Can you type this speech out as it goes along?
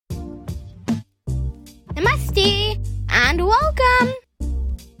Namaste and welcome.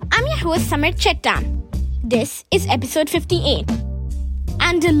 I'm your host Samir Chetta. This is episode 58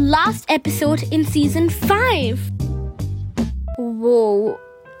 and the last episode in season 5. Whoa,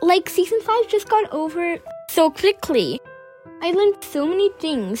 like season 5 just got over so quickly. I learned so many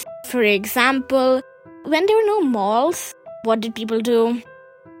things. For example, when there were no malls, what did people do?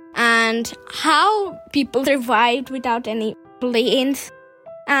 And how people survived without any planes.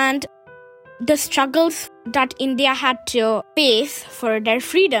 And the struggles that India had to face for their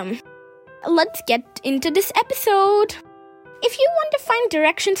freedom. Let's get into this episode. If you want to find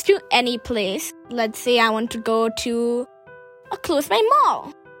directions to any place, let's say I want to go to a close by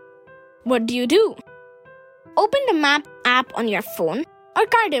mall. What do? Open the map app on your phone or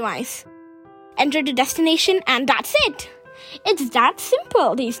car device. Enter the destination and that's it. It's that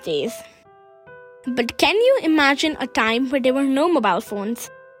simple these days. But can you imagine a time where there were no mobile phones,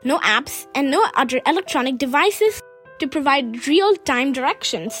 no apps, and no other electronic devices to provide real-time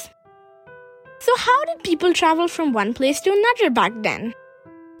directions? So how did people travel from one place to another back then?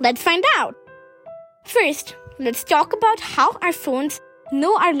 Let's find out. First, let's talk about how our phones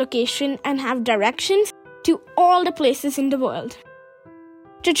know our location and have directions to all the places in the world.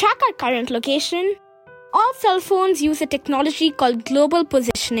 To track our current location, all cell phones use a technology called Global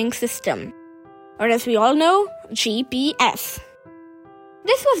Positioning System, or as we all know, GPS.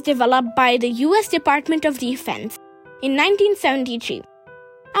 This was developed by the US Department of Defense in 1973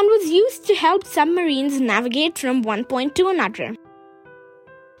 and was used to help submarines navigate from one point to another.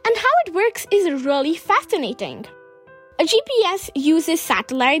 And how it works is really fascinating. A GPS uses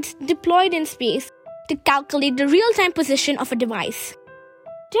satellites deployed in space to calculate the real-time position of a device.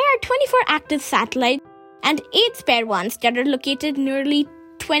 There are 24 active satellites and 8 spare ones that are located nearly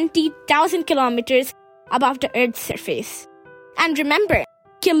 20,000 kilometers above the Earth's surface. And remember,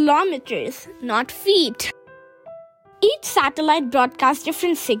 kilometers, not feet. Each satellite broadcasts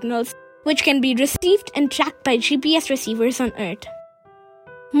different signals which can be received and tracked by GPS receivers on Earth.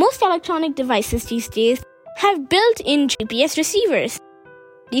 Most electronic devices these days have built-in GPS receivers.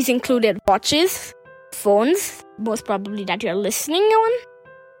 These included watches, phones, most probably that you're listening on,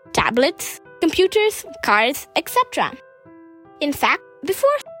 tablets, computers, cars, etc. In fact, before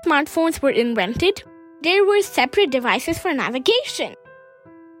smartphones were invented, there were separate devices for navigation.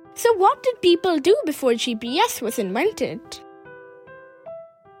 So what did people do before GPS was invented?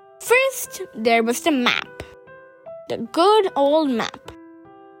 First, there was the map. The good old map.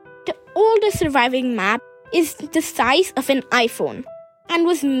 The oldest surviving map is the size of an iPhone and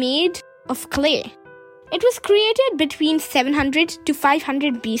was made of clay. It was created between 700 to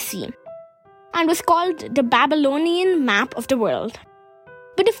 500 BC and was called the Babylonian map of the world.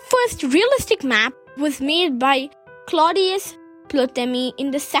 But the first realistic map was made by Claudius Ptolemy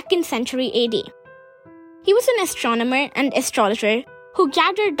in the 2nd century AD. He was an astronomer and astrologer who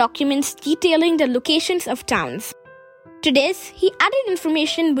gathered documents detailing the locations of towns. To this, he added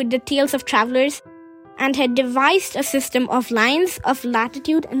information with the tales of travelers and had devised a system of lines of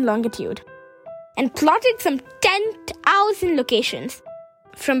latitude and longitude and plotted some 10,000 locations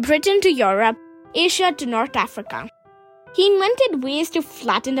from Britain to Europe, Asia to North Africa. He invented ways to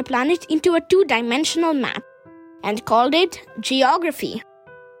flatten the planet into a 2-dimensional map and called it geography.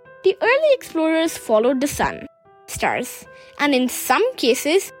 The early explorers followed the sun, stars, and in some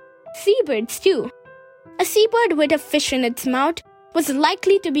cases, seabirds too. A seabird with a fish in its mouth was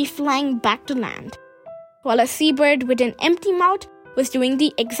likely to be flying back to land, while a seabird with an empty mouth was doing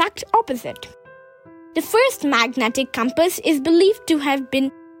the exact opposite. The first magnetic compass is believed to have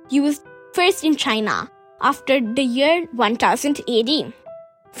been used first in China after the year 1000 AD.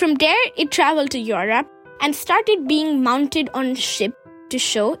 From there, it traveled to Europe and started being mounted on a ship to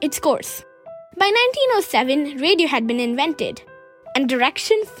show its course. By 1907, radio had been invented, and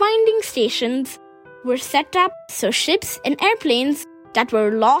direction-finding stations were set up so ships and airplanes that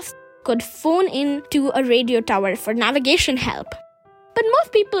were lost could phone in to a radio tower for navigation help. But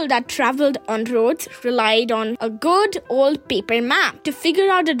most people that traveled on roads relied on a good old paper map to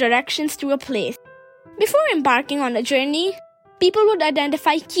figure out the directions to a place. Before embarking on a journey, people would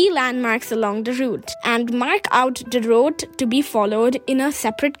identify key landmarks along the route and mark out the road to be followed in a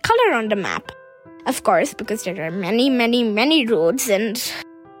separate color on the map. Of course, because there are many roads, and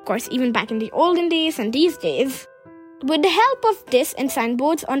of course even back in the olden days and these days, with the help of this and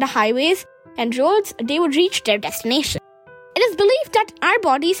signboards on the highways and roads, they would reach their destination. It is believed that our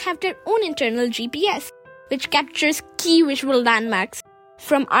bodies have their own internal GPS, which captures key visual landmarks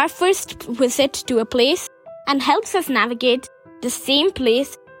from our first visit to a place and helps us navigate the same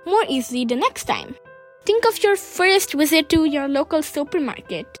place more easily the next time. Think of your first visit to your local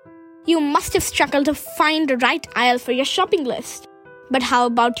supermarket. You must have struggled to find the right aisle for your shopping list. But how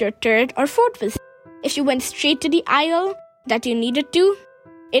about your third or fourth visit? If you went straight to the aisle that you needed to,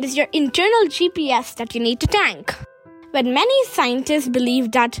 it is your internal GPS that you need to thank. But many scientists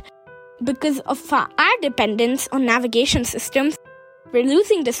believe that because of our dependence on navigation systems, we're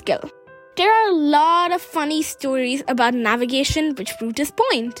losing the skill. There are a lot of funny stories about navigation which prove this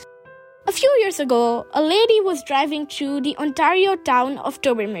point. A few years ago, a lady was driving through the Ontario town of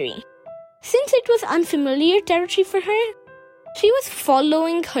Tobermory. Since it was unfamiliar territory for her, she was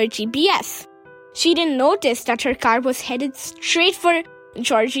following her GPS. She didn't notice that her car was headed straight for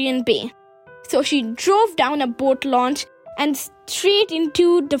Georgian Bay. So she drove down a boat launch and straight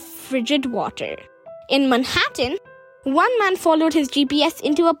into the frigid water. In Manhattan, one man followed his GPS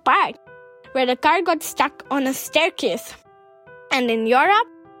into a park where the car got stuck on a staircase. And in Europe,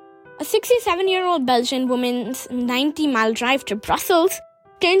 a 67-year-old Belgian woman's 90-mile drive to Brussels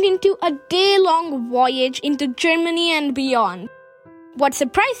turned into a day-long voyage into Germany and beyond. What's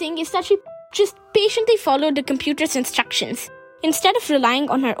surprising is that she just patiently followed the computer's instructions instead of relying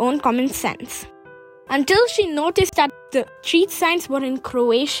on her own common sense, until she noticed that the street signs were in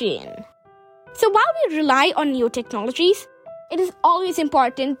Croatian. So while we rely on new technologies, it is always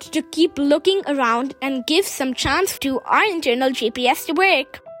important to keep looking around and give some chance to our internal GPS to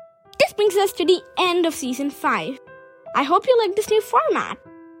work. This brings us to the end of Season 5. I hope you like this new format.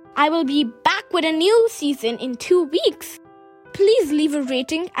 I will be back with a new season in 2 weeks. Please leave a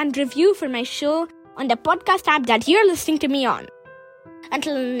rating and review for my show on the podcast app that you're listening to me on.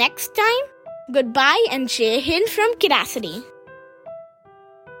 Until next time, goodbye and Jai Hind from Curiosity.